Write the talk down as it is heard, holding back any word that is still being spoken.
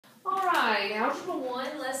right, Algebra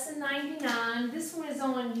 1, Lesson 99. This one is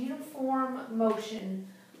on uniform motion,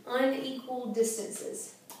 unequal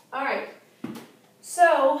distances. All right,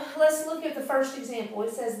 so let's look at the first example.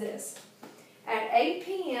 It says this. At 8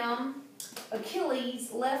 p.m.,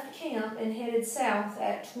 Achilles left camp and headed south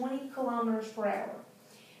at 20 kilometers per hour.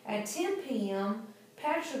 At 10 p.m.,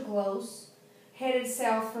 Patroclus headed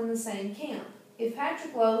south from the same camp. If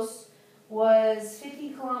Patroclus was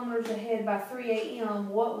 50 kilometers ahead by 3 a.m.,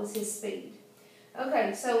 what was his speed?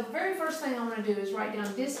 Okay, so the very first thing I'm going to do is write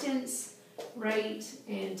down distance, rate,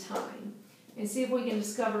 and time. And see if we can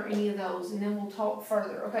discover any of those, and then we'll talk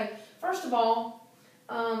further. Okay, first of all,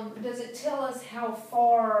 does it tell us how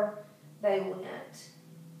far they went?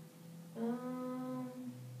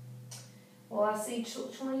 Well, I see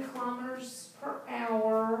 20 kilometers per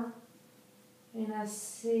hour. And I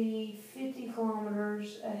see 50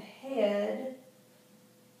 kilometers ahead.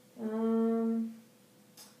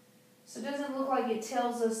 So it doesn't look like it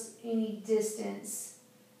tells us any distance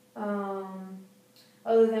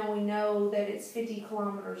other than we know that it's 50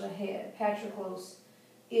 kilometers ahead. Patroclus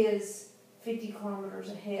is 50 kilometers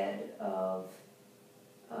ahead of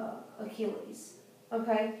Achilles.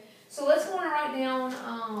 Okay, so let's go and write down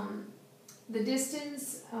the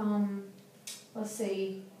distance. Let's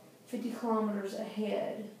see. 50 kilometers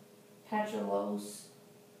ahead, Patroclus.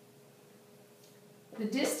 The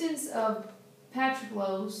distance of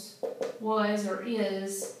Patroclus was or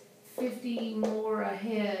is 50 more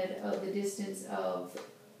ahead of the distance of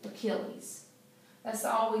Achilles. That's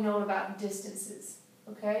all we know about distances,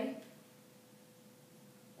 okay?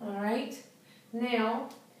 All right. Now,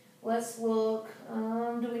 let's look.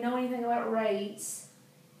 Do we know anything about rates?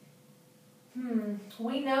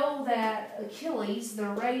 We know that Achilles, the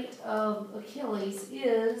rate of Achilles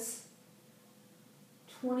is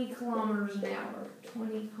 20 kilometers an hour.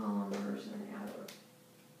 20 kilometers an hour.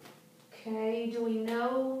 Okay, do we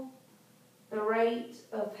know the rate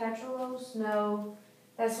of Patroclus? No,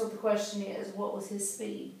 that's what the question is. What was his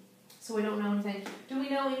speed? So we don't know anything. Do we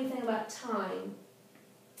know anything about time?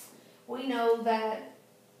 We know that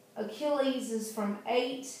Achilles is from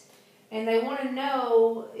 8, and they want to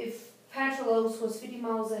know if Patroclus was 50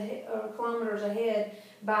 kilometers ahead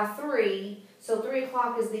by 3, so 3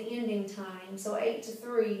 o'clock is the ending time, so 8 to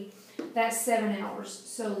 3, that's 7 hours.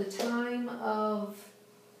 So the time of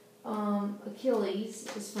Achilles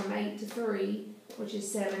is from 8 to 3, which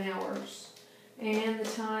is 7 hours. And the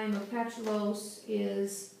time of Patroclus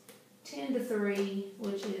is 10 to 3,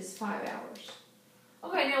 which is 5 hours.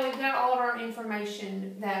 Okay, now we've got all of our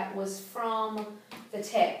information that was from the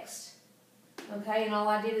text. Okay, and all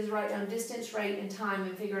I did is write down distance, rate, and time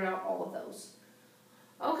and figure out all of those.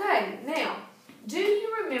 Okay, now, do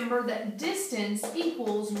you remember that distance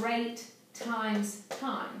equals rate times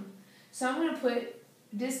time? So I'm going to put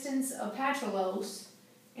distance of Patroclus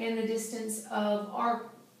and the distance of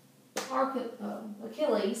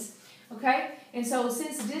Achilles. Okay, and so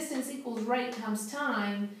since distance equals rate times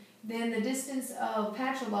time, then the distance of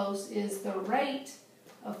Patroclus is the rate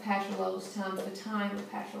of Patroclus times the time of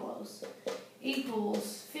Patroclus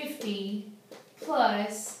equals 50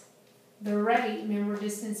 plus the rate. Remember,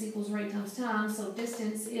 distance equals rate times time, so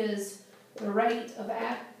distance is the rate of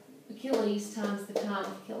Achilles times the time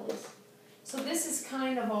of Achilles. So this is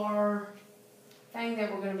kind of our thing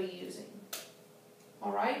that we're going to be using.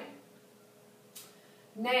 All right?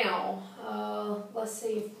 Now, let's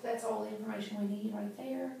see if that's all the information we need right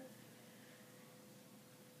there.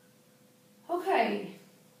 Okay.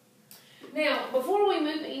 Now, before we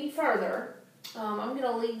move any further, I'm going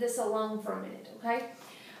to leave this alone for a minute, okay?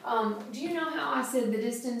 Do you know how I said the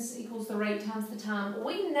distance equals the rate times the time?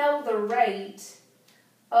 We know the rate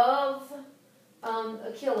of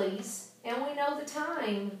Achilles, and we know the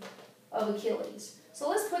time of Achilles. So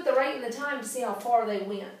let's put the rate and the time to see how far they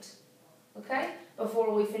went, okay,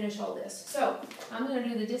 before we finish all this. So I'm going to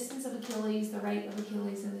do the distance of Achilles, the rate of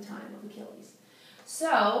Achilles, and the time of Achilles.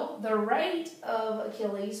 So the rate of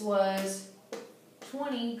Achilles was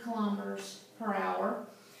 20 kilometers per hour,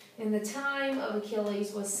 and the time of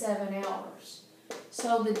Achilles was 7 hours.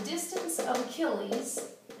 So the distance of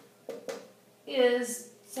Achilles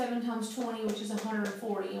is 7 times 20, which is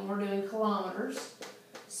 140, and we're doing kilometers.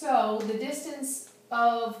 So the distance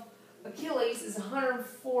of Achilles is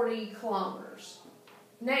 140 kilometers.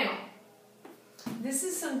 Now, this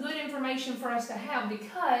is some good information for us to have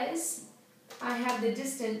because I have the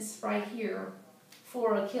distance right here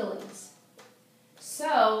for Achilles.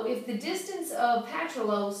 So if the distance of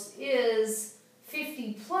Patroclus is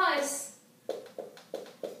 50 plus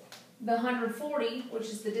the 140, which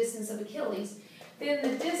is the distance of Achilles, then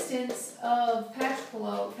the distance of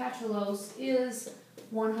Patroclus is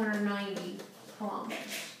 190 kilometers.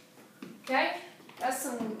 Okay? That's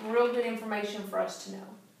some real good information for us to know.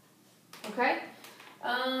 Okay?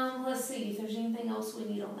 Let's see if there's anything else we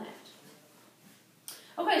need on that.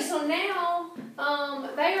 Okay, so now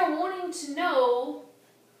they are wanting to know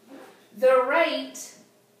the rate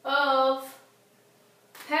of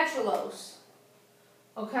petrolose.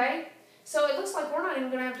 Okay? So it looks like we're not even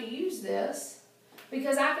going to have to use this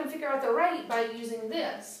because I can figure out the rate by using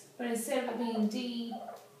this. But instead of it being dA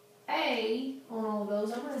on all of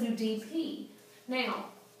those, I'm going to do dP. Now,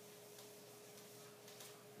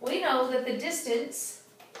 we know that the distance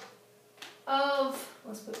of,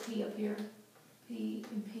 let's put P up here, P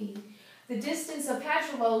and P. The distance of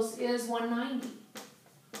petrolose is 190.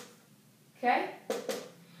 Okay?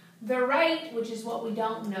 The rate, which is what we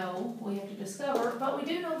don't know, we have to discover, but we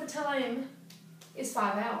do know the time is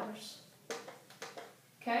 5 hours.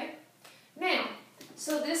 Okay? Now,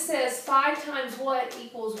 so this says 5 times what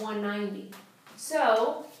equals 190.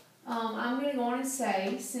 So, I'm going to go on and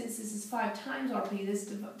say, since this is 5 times RP,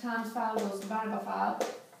 this times 5 goes divided by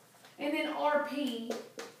 5. And then RP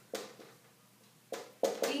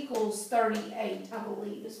equals 38, I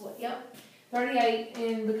believe is what, yep. 38,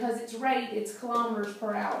 and because it's rate, it's kilometers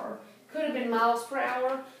per hour. Could have been miles per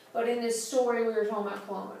hour, but in this story we were talking about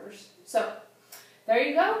kilometers. So, there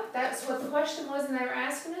you go. That's what the question was and they were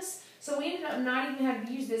asking us. So we ended up not even having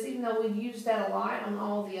to use this, even though we've used that a lot on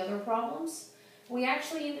all the other problems. We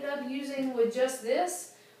actually ended up using with just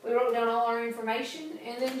this. We wrote down all our information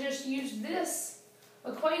and then just used this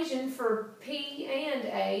equation for P and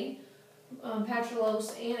A,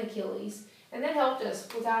 petrolose and Achilles. And that helped us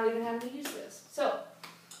without even having to use this. So,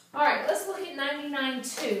 all right, let's look at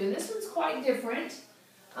 99.2. And this one's quite different.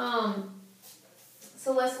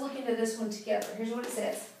 So let's look into this one together. Here's what it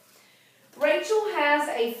says. Rachel has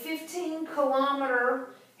a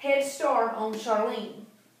 15-kilometer head start on Charlene.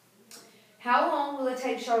 How long will it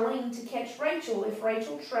take Charlene to catch Rachel if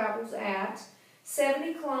Rachel travels at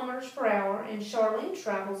 70 kilometers per hour and Charlene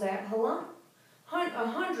travels at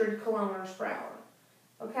 100 kilometers per hour?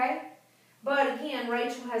 Okay? But again,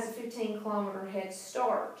 Rachel has a 15-kilometer head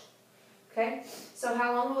start. Okay? So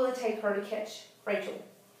how long will it take her to catch Rachel?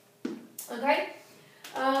 Okay?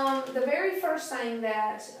 The very first thing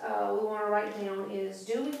that we want to write down is,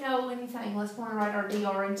 do we know anything? Let's go and write our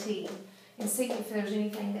dr and t and see if there's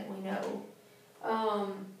anything that we know.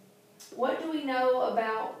 What do we know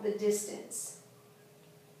about the distance?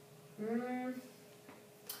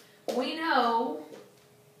 We know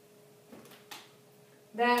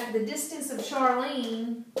that the distance of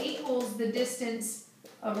Charlene equals the distance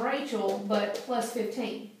of Rachel, but plus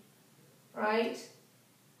 15, right?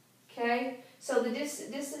 Okay, so the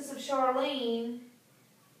distance of Charlene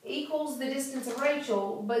equals the distance of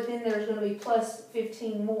Rachel, but then there's going to be plus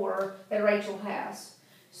 15 more that Rachel has.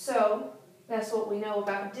 So that's what we know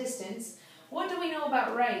about distance. What do we know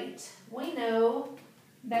about rate? We know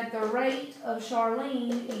that the rate of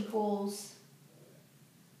Charlene equals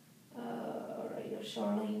rate of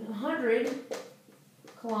Charlene 100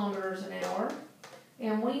 kilometers an hour,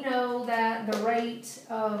 and we know that the rate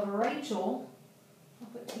of Rachel, I'll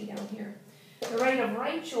put T down here. The rate of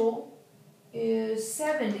Rachel is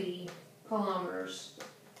 70 kilometers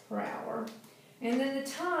per hour, and then the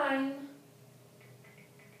time.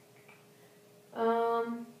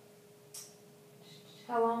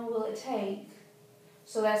 How long will it take?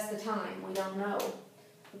 So that's the time. We don't know.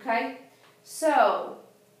 Okay? So,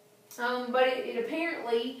 but it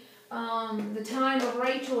apparently, the time of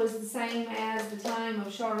Rachel is the same as the time of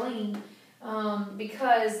Charlene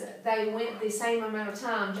because they went the same amount of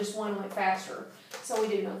time, just one went faster. So we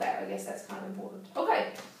do know that. I guess that's kind of important.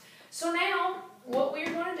 Okay. So now, what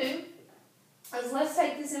we're going to do is let's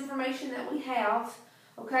take this information that we have,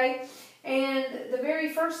 okay? And the very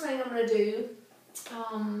first thing I'm going to do,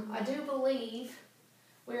 I do believe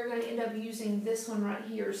we're going to end up using this one right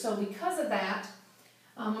here. So because of that,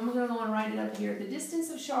 I'm going to go and write it up here. The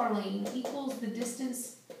distance of Charlene equals the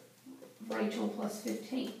distance of Rachel plus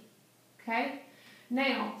 15. Okay?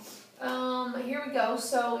 Now, here we go.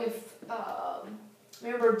 So if,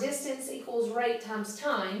 remember, distance equals rate times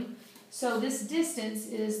time. So this distance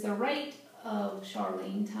is the rate of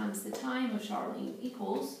Charlene times the time of Charlene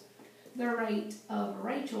equals the rate of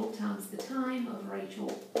Rachel times the time of Rachel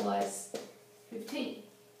plus 15.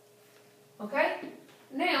 Okay?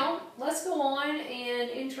 Now, let's go on and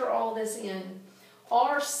enter all this in.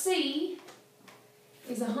 RC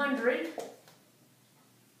is 100.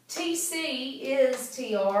 TC is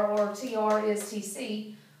TR, or TR is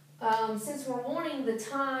TC. Since we're wanting the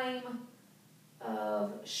time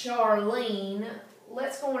of Charlene,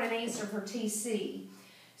 let's go on and answer for TC.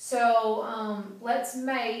 So let's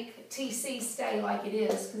make TC stay like it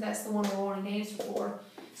is, because that's the one we're wanting to answer for.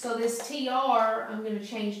 So this TR, I'm going to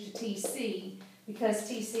change to TC, because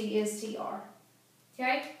TC is TR.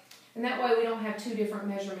 Okay? And that way we don't have two different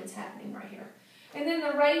measurements happening right here. And then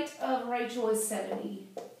the rate of Rachel is 70.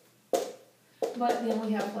 But then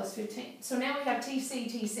we have plus 15. So now we have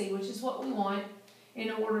TC, which is what we want in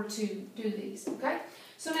order to do these. Okay?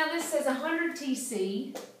 So now this says 100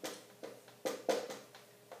 TC.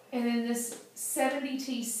 And then this 70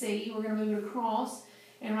 TC, we're going to move it across.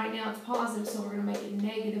 And right now it's positive, so we're going to make it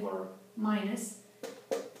negative or minus,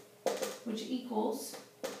 which equals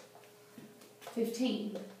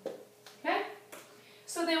 15. Okay?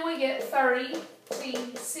 So then we get 30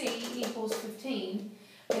 TC equals 15.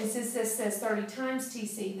 And since this says 30 times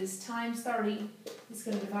TC, this times 30 is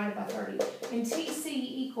going to divide it by 30. And TC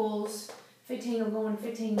equals 15 will go into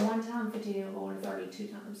 15 one time, 15 will go into 30 two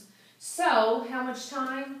times. So, how much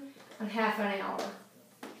time? A half an hour.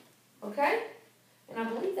 Okay? And I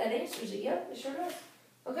believe that answers it. Yep, it sure does.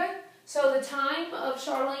 Okay? So the time of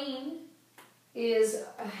Charlene is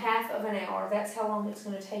a half of an hour. That's how long it's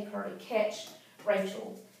going to take her to catch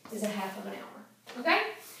Rachel, is a half of an hour. Okay?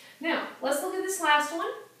 Now, let's look at this last one.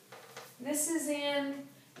 This is in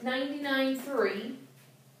 99.3.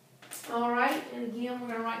 Alright, and again, we're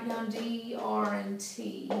going to write down D, R, and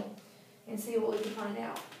T and see what we can find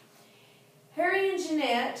out. Harry and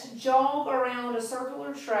Jeanette jog around a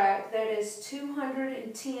circular track that is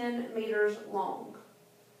 210 meters long.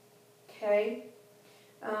 Okay?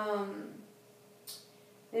 Then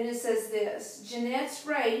it says this. Jeanette's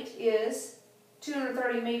rate is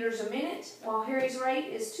 230 meters a minute, while Harry's rate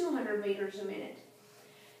is 200 meters a minute.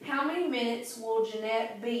 How many minutes will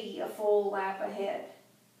Jeanette be a full lap ahead?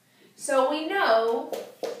 So we know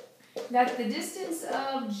that the distance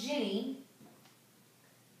of Jenny,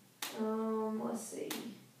 let's see.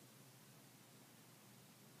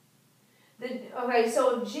 Okay,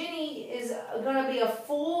 so if Jenny is going to be a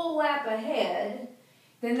full lap ahead,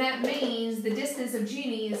 then that means the distance of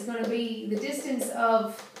Jenny is going to be the distance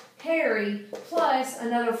of Harry plus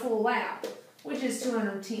another full lap, which is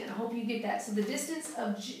 210. I hope you get that. So the distance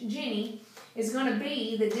of Jenny is going to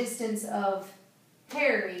be the distance of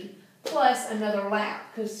Harry plus another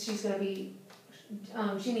lap, because she's going to be,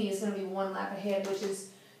 Jenny is going to be one lap ahead, which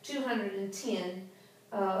is 210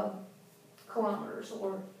 kilometers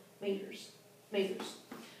or meters.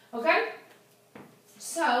 Okay?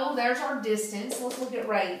 So there's our distance. Let's look at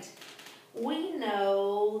rate. We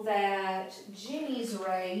know that Jenny's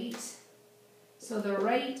rate, so the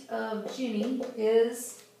rate of Jenny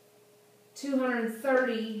is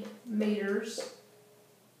 230 meters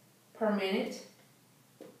per minute.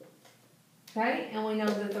 Okay? And we know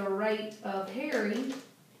that the rate of Harry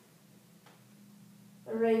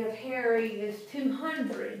is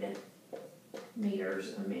 200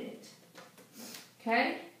 meters a minute.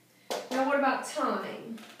 Okay? Now what about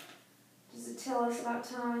time? Does it tell us about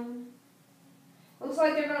time? Looks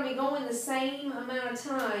like they're going to be going the same amount of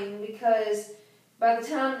time, because by the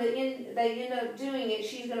time they end up doing it,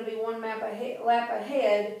 she's going to be one lap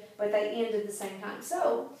ahead, but they end at the same time.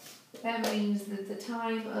 So that means that the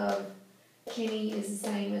time of Jenny is the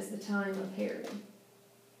same as the time of Harry.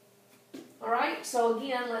 Alright, so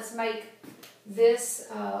again, let's make this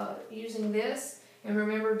using this. And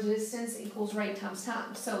remember, distance equals rate times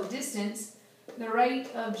time. So distance, the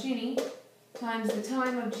rate of Jenny times the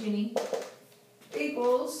time of Jenny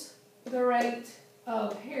equals the rate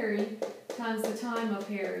of Harry times the time of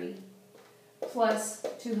Harry plus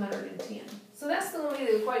 210. So that's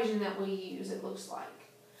the equation that we use, it looks like.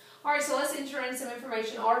 Alright, so let's enter in some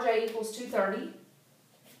information. RJ equals 230.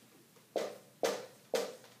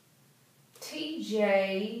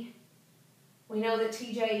 TJ, we know that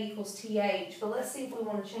TJ equals TH, but let's see if we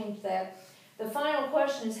want to change that. The final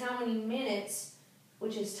question is how many minutes,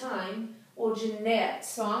 which is time, will Jeanette,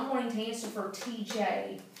 so I'm wanting to answer for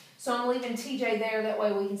TJ. So I'm leaving TJ there, that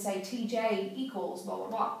way we can say TJ equals blah, blah,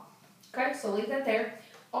 blah. Okay, so leave that there.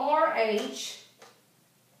 RH,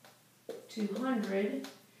 200.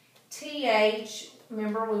 TH,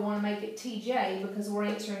 remember we want to make it TJ because we're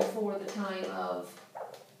answering for the time of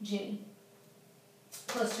Jenny.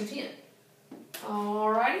 Plus 210.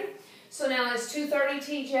 Alrighty. So now that's 230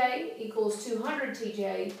 TJ equals 200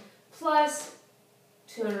 TJ plus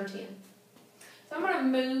 210. So I'm going to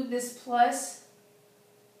move this plus.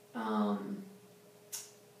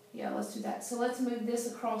 Yeah, let's do that. So let's move this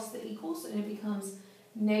across the equals and it becomes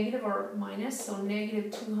negative or minus. So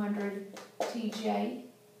negative 200 TJ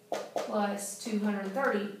plus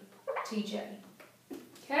 230 TJ.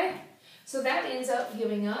 Okay? So that ends up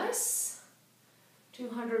giving us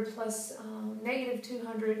 200 plus negative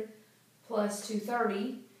 200 plus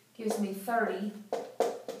 230 gives me 30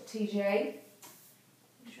 TJ.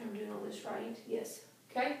 Make sure I'm doing all this right. Yes.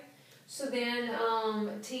 Okay. So then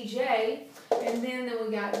TJ, and then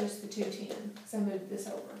we got just the 210, because I moved this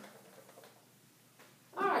over.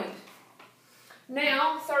 All right.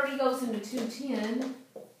 Now 30 goes into 210.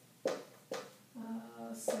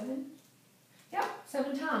 7. Yep,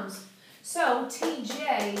 7 times. So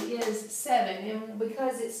TJ is 7, and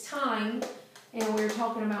because it's time, and we're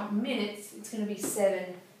talking about minutes, it's going to be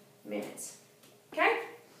 7 minutes. Okay?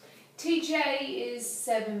 TJ is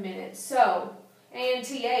 7 minutes. So, and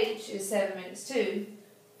TH is 7 minutes too,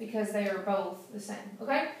 because they are both the same.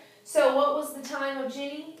 Okay? So what was the time of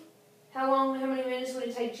Jenny? How many minutes would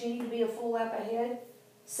it take Jenny to be a full lap ahead?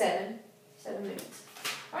 7 minutes.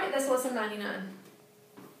 All right, that's lesson 99.